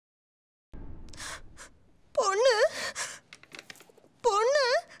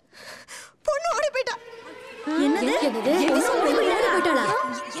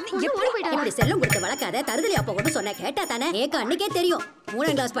இப்படி செல்லம் கொடுத்து வளர்க்காத தருதலி அப்ப கொண்டு சொன்ன கேட்டா தானே ஏக்க அன்னைக்கே தெரியும்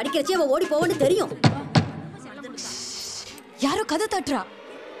 3ஆம் கிளாஸ் படிக்கிறச்சே அவ ஓடி போவன்னு தெரியும். யாரோ கதை தட்டுறா,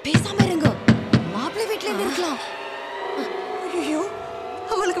 பேசாம இருங்க. மாப்பிள்ளை வீட்டுல இருந்து இருக்கலாம். ஐயோ,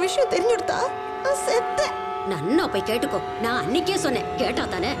 அவளுக்கு விஷயம் தெரிஞ்சுடுதா? செத்தேன். நன்னா போய் கேட்டுக்கோ. நான் அன்னைக்கே சொன்னேன், கேட்டா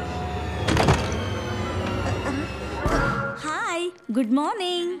தானே. Hi, good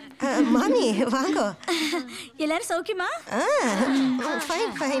morning. மாமி வாங்க. எல்லாரும் சௌக்கியமா?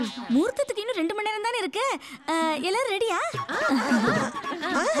 Fine fine. முகூர்த்தத்துக்கு இன்னும் 2 மணி நேரம் தானே இருக்கு. எல்லாரும் ரெடியா?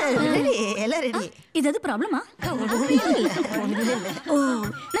 ரெடி, எல்லாம் ரெடி. இது ப்ராப்ளமா? ஓ,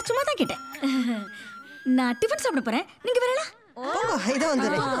 நான் சும்மா தான் கேட்டேன். நான் டிஃபன் சாப்பிட போறேன், நீங்க வரல? போங்க, இதோ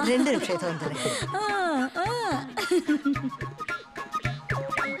வந்துறேன். 2 நிமிஷம் இதோ வந்துறேன்.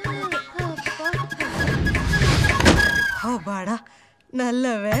 பாடா, நல்ல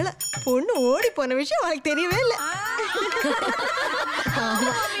வேளை. பொண்ணு ஓடி போன விஷயம் அவளுக்கு தெரியவே இல்லை.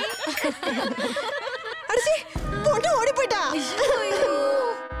 அடிச்சி, பொண்ணு ஓடி போயிட்டா.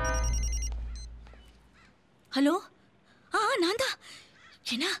 ஹலோ, நான் தான்.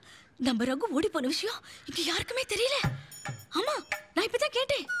 என்ன, நம்ம ரகு ஓடி போன விஷயம் இங்க யாருக்குமே தெரியல. ஆமா, நான் இப்பதான்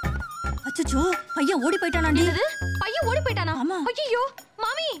கேட்டேன். அச்சச்சோ, பையன் ஓடி போயிட்டானாண்டி. பையன் ஓடி போயிட்டானா? ஆமா. ஐயோ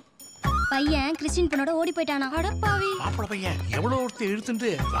மாமி, பையன் கிறிஸ்டின் பொண்ணோட ஓடி போயிட்டானா? அடப்பாவி. மாப்பிள பையன் எவ்வளவு ஒருத்தர் இழுத்துட்டு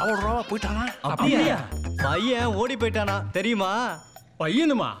ராவா போயிட்டானா? அப்படியா? பையன் ஓடி போயிட்டானா தெரியுமா?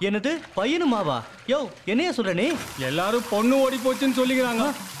 பையனுமா? என்னது பையனுமாவா? யோ, என்னைய சொல்ற நீ? எல்லாரும் பொண்ணு ஓடி போச்சுன்னு சொல்லிக்கிறாங்க.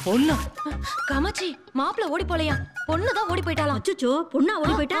 பொண்ணா? காமாட்சி, மாப்பிள்ள ஓடி போலையா, பொண்ணுதான் ஓடி போயிட்டாலாம். அச்சச்சோ, பொண்ணா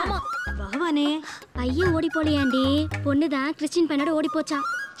ஓடி போயிட்டா? பகவானே, பையன் ஓடி போலையாண்டி, பொண்ணுதான் கிறிஸ்டின் பொண்ணோட ஓடி போச்சான்.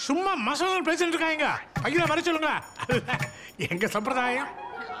 சும்மா மசாலா பேசிட்டு இருக்காங்க. பையனை வர சொல்லுங்க. எங்க சம்பிரதாயம்.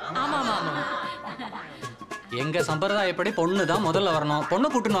 ஆமா ஆமா ஆமா. எங்க சம்பிரதாயப்படி பொண்ணு தான் முதல்ல வரணும். பொண்ணு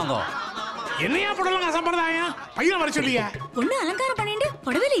கூட்டுன்னு வாங்க. என்னையா போடலாங்க சம்பிரதாயம்? பையனை வர சொல்லியா? பொண்ணு அலங்காரம் பண்ணிட்டு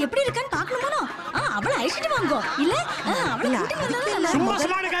புடவையில எப்படி இருக்கான்னு பாக்கணுமோ? அவளை அழைச்சிட்டு வாங்க. இல்ல சும்மா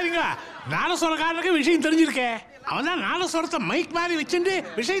சமாளிக்காதீங்க. நாலஸ்வரக்காரனுக்கு விஷயம் தெரிஞ்சிருக்கேன். அவன் தான் நாலஸ்வரத்தை மைக் மாதிரி வச்சுட்டு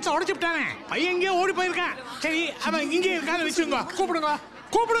விஷயத்தை உடைச்சு விட்டானே. பையன் எங்கேயோ ஓடி போயிருக்கான். சரி, அவன் இங்கே இருக்கான்னு வச்சுங்க. கூப்பிடுங்க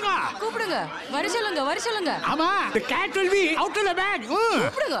கூப்பிடுங்க கூப்பிடுங்க. வர சொல்லுங்க, வர சொல்லுங்க. ஆமா, the cat will be out of the bag.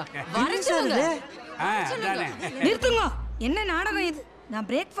 கூப்பிடுங்க, வர சொல்லுங்க. நிறுத்துங்க. என்ன நாடகம் இது? நான்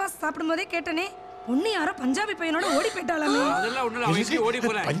பிரேக்ஃபாஸ்ட் சாப்பிடும் போதே கேட்டனே, பொண்ணு யாரோ பஞ்சாபி பையனோட ஓடி போயிட்டாலாமே. அதெல்லாம் ஒண்ணுல அவன் ஓடி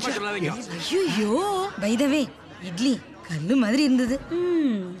போல. சொல்லாதீங்க. ஐயோ, பை தி வே, இட்லி கல்லு மாதிரி இருந்தது.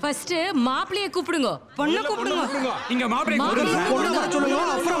 ஃபர்ஸ்ட் மாப்பிளைய கூப்பிடுங்க. பொண்ணு கூப்பிடுங்க. இங்க மாப்பிளைய கூப்பிடுங்க. பொண்ணு வர சொல்லுங்க,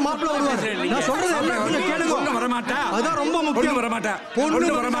 அப்புறம் மாப்பிள்ளை வருவாரு. நான் சொல்றது எல்லாம் கேளுங்க. பொண்ணு வர மாட்டா. அதான் ரொம்ப முக்கியம். பொண்ணு வர மாட்டா.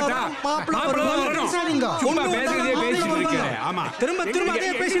 பொண்ணு வர மாட்டா. மாப்பிள்ளை வரணும். சும்மா பேசிட்டே பேசிட்டு இருக்கீங்க. ஆமா, திரும்ப திரும்ப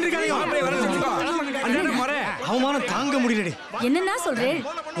அதே பேசிட்டு இருக்காதீங்க. மாப்பிள்ளை வர சொல்லுங்க. அண்ணா முறை அவமானம் தாங்க முடியலடி. என்னன்னா சொல்றே?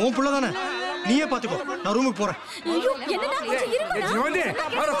 உன் புள்ள தானே, நீயே பாத்துக்கோ. நான் ரூமுக்கு போறேன். ஐயோ, என்னன்னா கொஞ்சம் இருங்கடா. வந்து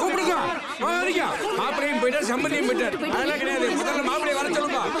வர கூப்பிடுங்க. வாங்க. மாப்பிளையும் போயிட்டார், சம்பந்தியும் போயிட்டார். அதெல்லாம் கிடையாது. முதல்ல மாப்பிளைய வர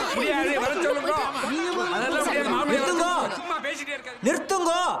சொல்லுங்க. முடியாது, வர சொல்லுங்க. அதெல்லாம் முடியாது. மாப்பிளைய வர சொல்லுங்க. சும்மா பேசிட்டே இருக்காதீங்க.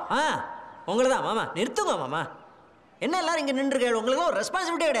 நிறுத்துங்க. உங்களதான் மாமா, நிறுத்துங்க மாமா. என்ன எல்லாரும் இங்க நின்றுகள்? உங்களுக்கு ஒரு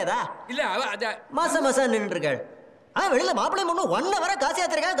ரெஸ்பான்சிபிலிட்டி கிடையாதா? இல்ல, மாசா நின்றுகள். வெளியில மாப்பிள்ளை பொண்ணு 1 hour காசு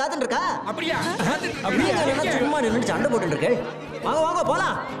யாத்திரைக்கா காத்துட்டு இருக்கா. அப்படியா? அப்படியே சும்மா நின்று சண்டை போட்டு இருக்கு. வாங்க வாங்க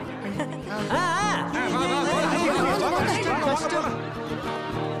போலாம்.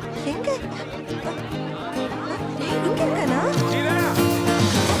 எங்க இங்க இருக்கனா?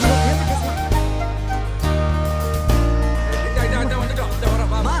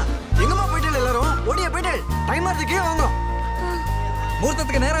 எங்கம்மா போயிட்டு எல்லாரும்? ஓடியே போயிட்டு டைம் ஆகுதுக்கே வாங்க.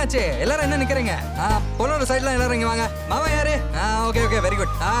 முகூர்த்தத்துக்கு நேரம் ஆச்சு. எல்லாரும் என்ன நிக்கிறீங்க? பொண்ணோட சைடுல எல்லாரும் இங்க வாங்க. மாமா யாரு? Okay okay, very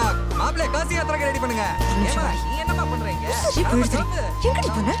good. மாப்பிள்ளை காசி யாத்திரைக்கு ரெடி பண்ணுங்க. ஏமா நீ என்னமா பண்றீங்க? எங்கடி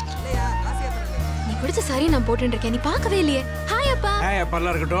போன? நீ பிடிச்ச சாரி நான் போட்டுட்டு இருக்கேன், நீ பார்க்கவே இல்லையே. ஹாய் அப்பா. ஹாய் அப்பா.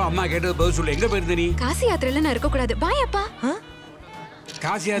 எல்லாம் இருக்கட்டும். அம்மா கேட்டது பதில் சொல்லு. எங்க போயிருந்த நீ? காசி யாத்திரையில நான் இருக்க கூடாது. பாய் அப்பா.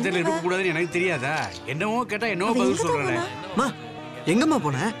 காசி யாத்திரையில இருக்க கூடாதுன்னு எனக்கு தெரியாதா? என்னவோ கேட்டா என்னவோ பதில் சொல்றேன். மா எங்கம்மா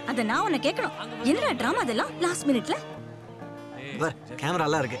போன? அத நான் உன்னை கேட்கணும். என்னடா டிராமா அதெல்லாம் லாஸ்ட் மினிட்ல? பார், கேமரா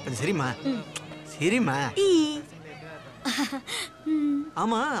எல்லாம் இருக்கு. அது சரிம்மா? சரிம்மா.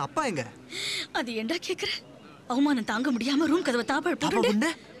 ஆமா, அப்பா எங்க? அது ஏன்டா கேக்குற? அவமானம் தாங்க முடியாம ரூம் கதவை தாப்பாள் போட்டுட்டு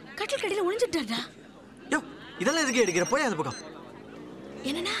கட்டில் கடையில ஒளிஞ்சிட்டாருடா. யோ, இதெல்லாம் எதுக்கு எடுக்கிற? போய் அந்த பக்கம்.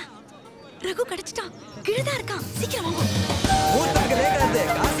 என்னன்னா ரகு கிடைச்சிட்டான், கீழதான் இருக்கான். சீக்கிரம் வாங்க. மூர்த்தத்துக்கு லேட் ஆகுது.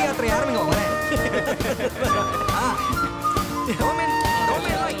 காசி யாத்திரை யாருங்க வரேன்.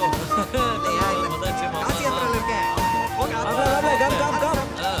 காசி யாத்திரையில இருக்கேன்.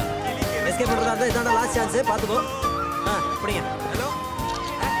 எஸ்கேப் பண்றதா இருந்தா இதான்டா லாஸ்ட் சான்ஸ், பாத்துக்கோ. அப்படிங்க. Hello,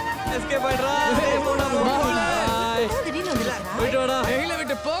 escape ஆயிடுறா. போயிட்டு வாடா. எங்களை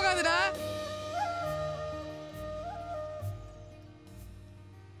விட்டு போகாதடா.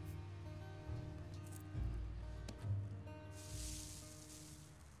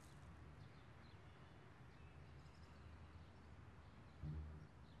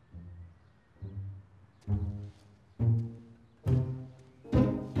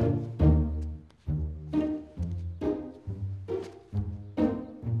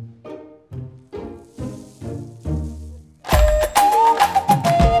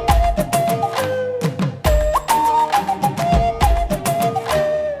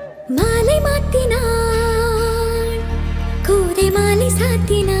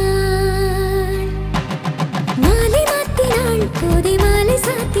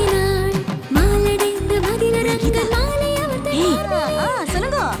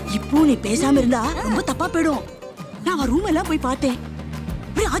 போயிடும். நான் அவ ரூம் எல்லாம் போய் பார்த்தேன்.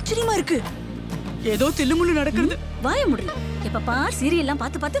 ஒரே ஆச்சரியமா இருக்கு. ஏதோ தில்லுமுள்ளு நடக்குது. வாய முடி. எப்ப பார் சீரியல் எல்லாம்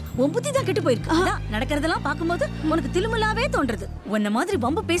பார்த்து உன் புத்தி தான் கெட்டு போயிருக்கு. அதான் நடக்கிறதெல்லாம் பார்க்கும்போது உனக்கு தில்லுமுள்ளாவே தோன்றது. உன்ன மாதிரி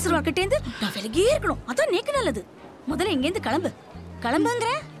வம்பு பேசுறவாக்கிட்டேந்து நான் விலகியே இருக்கணும். அதான் நேக்கு நல்லது. முதல்ல இங்கேருந்து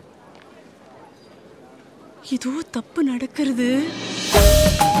கிளம்புங்கிற. ஏதோ தப்பு நடக்கிறது.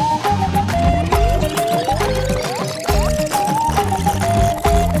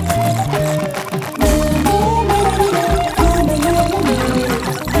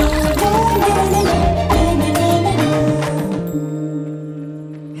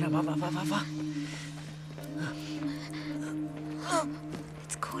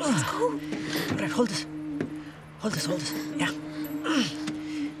 Hold this. Yeah.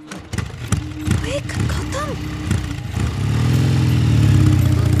 Quick, Gautam.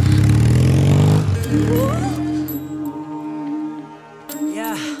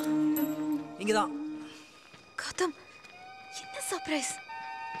 Yeah. இங்கதான். Gautam, என்ன சர்ப்ரைஸ்?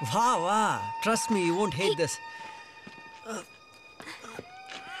 வா. Trust me, you won't hate this.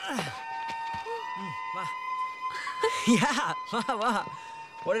 வா. Yeah, வா.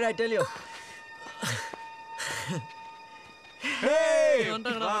 What did I tell you? Hey!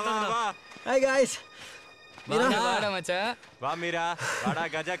 Va. Hi guys. Mira, vaada macha. Va Mira, vaada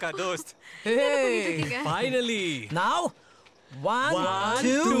gaja ka dost. Hey! Finally. Now, 1,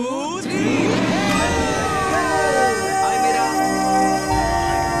 2, 3. Hi Mira.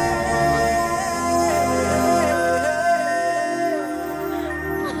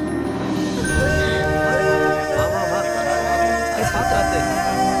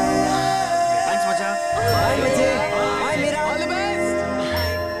 Thanks macha. Bye macha. Bye Mira. All the best.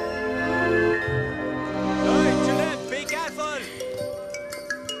 Hey, children, be careful.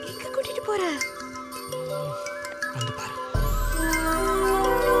 எங்க கூட்டிட்டு போற? வந்து பாரு.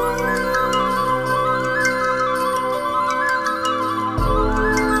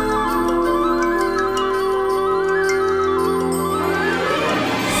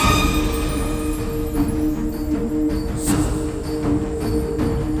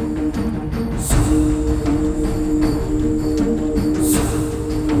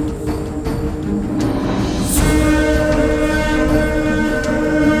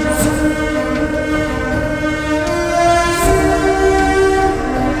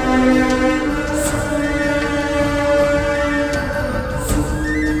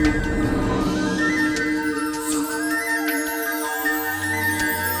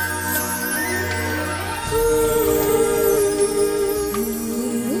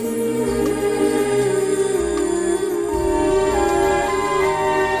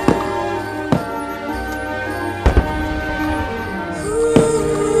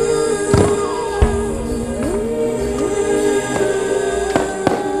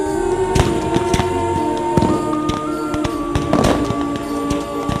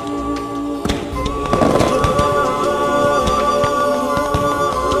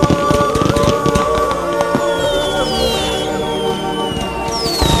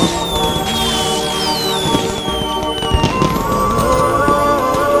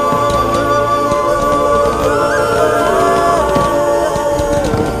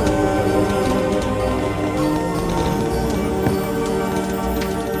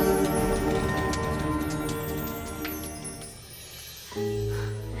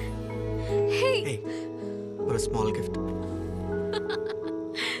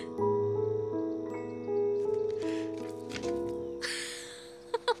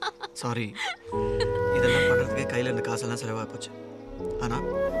 Sorry, இதெல்லாம் பண்ணுறதுக்கு கையில் இருந்த காசெல்லாம் செலவாக போச்சு. ஆனால்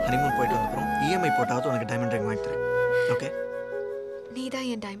ஹனிமூன் போயிட்டு வந்தப்புறம் இஎம்ஐ போட்டாவது உனக்கு டைமண்ட் ரிங் வாங்கி தரேன். ஓகே? நீ தான்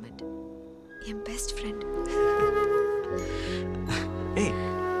என் டைமண்ட், என் பெஸ்ட் ஃப்ரெண்ட். ஏய்,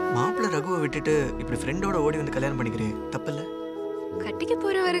 மாப்பிள்ளை ரகுவை விட்டுட்டு இப்படி ஃப்ரெண்டோட ஓடி வந்து கல்யாணம் பண்ணிக்கிறேன், தப்பில்லை? கட்டிக்க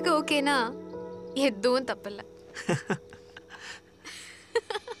போகிற வரைக்கும் ஓகேனா எதுவும் தப்பில்லை.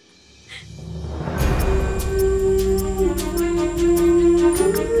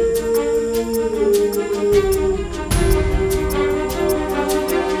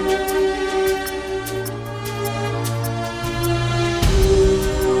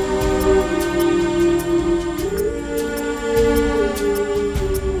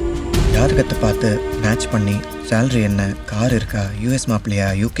 ஜாதகத்தை பார்த்து மேட்ச் பண்ணி சேலரி என்ன, கார் இருக்கா, யூஎஸ் மாப்பிள்ளையா,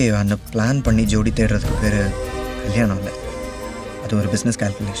 யூகேவான்னு பிளான் பண்ணி ஜோடி தேடுறதுக்கு பேர் கல்யாணம் இல்லை, அது ஒரு பிஸ்னஸ்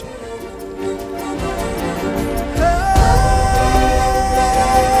கால்குலேஷன்.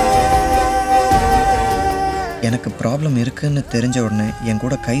 எனக்கு ப்ராப்ளம் இருக்குன்னு தெரிஞ்ச உடனே என்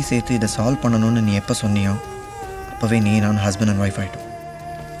கூட கை சேர்த்து இதை சால்வ் பண்ணணும்னு நீ எப்போ சொன்னியோ அப்போவே நீ நான் ஹஸ்பண்ட் அண்ட் ஒய்ஃப் ஆகிட்டோம்.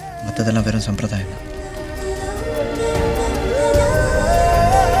 மற்றதெல்லாம் வெறும் சம்பிரதாயம் தான்.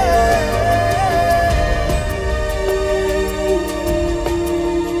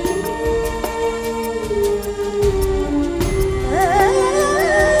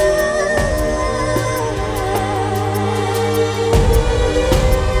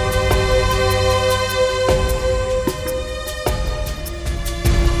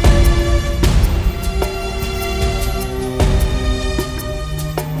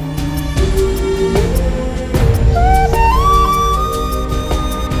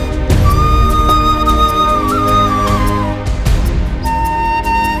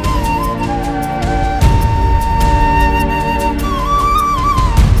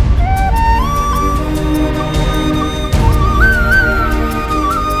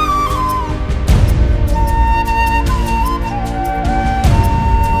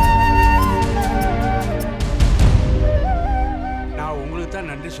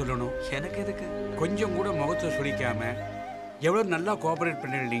 எனக்கு எதுக்கு? கொஞ்சம் கூட முகத்தை சுழிக்காம எவ்வளோ நல்லா கோஆபரேட்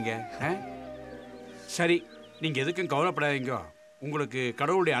பண்ணிருந்தீங்க. சரி, நீங்கள் எதுக்கும் கவலைப்படாதீங்க. உங்களுக்கு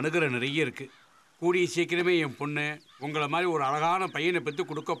கடவுளுடைய அனுகிரகம் நிறைய இருக்கு. கூடிய சீக்கிரமே என் பொண்ணு உங்களை மாதிரி ஒரு அழகான பையனை பெற்று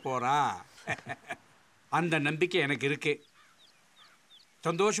கொடுக்க போறா. அந்த நம்பிக்கை எனக்கு இருக்கு.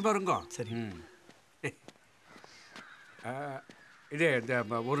 சந்தோஷமா இருங்கோ. சரி. இதே இந்த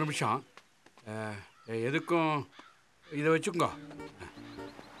ஒரு நிமிஷம் எதுக்கும் இதை வச்சுக்கோ.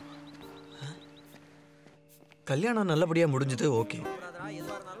 கல்யாணம் நல்லபடியாக முடிஞ்சது, ஓகே.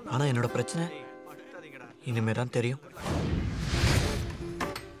 ஆனால் என்னோட பிரச்சனை இனிமே தான் தெரியும்.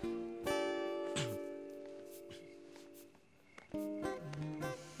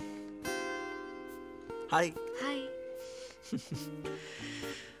 ஹாய். ஹாய்.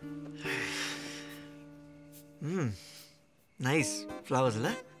 நைஸ்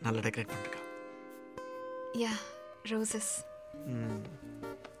ஃப்ளவர்ஸில் நல்லா டெக்கரேட் பண்ணிருக்கா. யா, ரோசஸ்.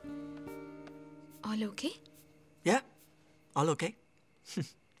 All okay? யா, ஆல் ஓகே.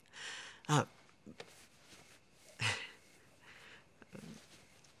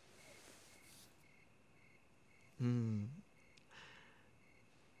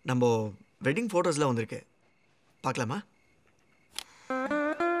 நம்ம வெட்டிங் ஃபோட்டோஸ்லாம் வந்திருக்கு, பார்க்கலாமா?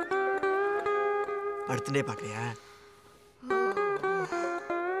 அடுத்த டே பார்க்கலையா?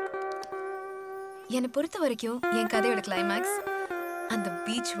 என்னை பொறுத்த வரைக்கும் என் கதையோட கிளைமேக்ஸ் அந்த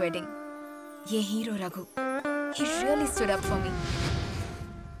beach wedding. N hero Raghu, he really stood up for me.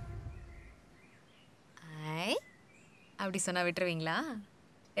 அப்படி சொன்னா விட்டுருவீங்களா?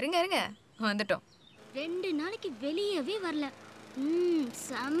 இருங்க இருங்க, வந்துட்டோம். 2 நாளைக்கு வெளியவே வரல.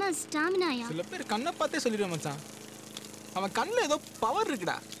 செம ஸ்டாமினாயா. சில பேர் கண்ணை பார்த்தே சொல்லிடுவேன் மச்சான். அவன் கண்ணில் ஏதோ பவர்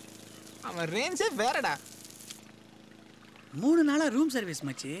இருக்குடா. அவன் ரேஞ்சே வேறடா. 3 நாளா ரூம் சர்வீஸ்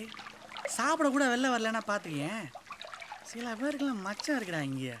மச்சி. சாப்பிட கூட வெளில வரலன்னா பார்த்துக்கேன். சில பேருக்குலாம் மச்சம் இருக்குடா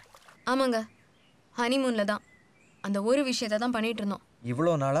இங்கே. ஆமாங்க, ஹனிமூனில் தான் அந்த ஒரு விஷயத்தை தான் பண்ணிட்டு இருந்தோம்.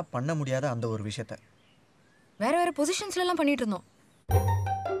 இவ்வளோ நாளாக பண்ண முடியாத அந்த ஒரு விஷயத்த வேற வேற பொசிஷன்ஸ்லாம் பண்ணிட்டு இருந்தோம்.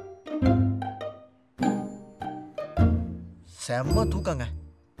 செம்ம தூக்கங்க.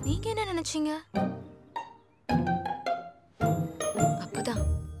 நீங்க என்ன நினைச்சீங்க? அப்பதான்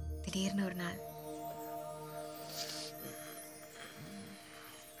திடீர்னு ஒரு நாள்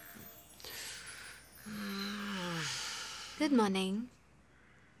Good morning.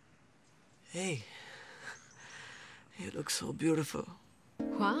 Hey, you look so beautiful.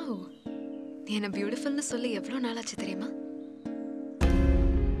 Wow. நீ என்ன பியூட்டிஃபுல்னு சொல்லி எவ்வளோ நாளாச்சு தெரியுமா?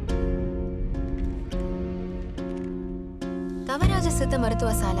 கவராஜ சித்த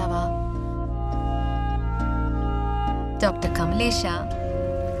மருத்துவ சாலாவா, டாக்டர் கமலேஷா,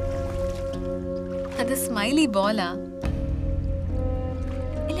 அது ஸ்மைலி பாலா,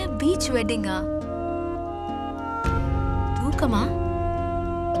 இல்ல பீச் வெட்டிங்கா, தூக்கமா,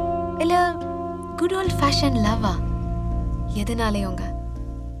 இல்ல குட் ஓல்ட் ஃபேஷன் லவ்வா? எதனாலயோங்க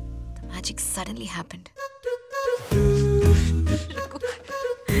the magic suddenly happened.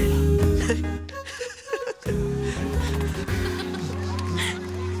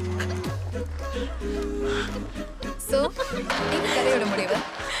 So, எங்க கதையோட முடிவு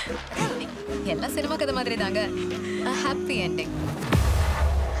எல்லா சினிமா கதை மாதிரி தாங்க. A happy ending.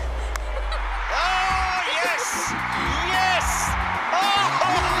 Oh, yes! Yes! Oh,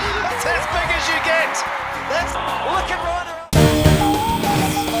 that's as big as you get! That's... Look at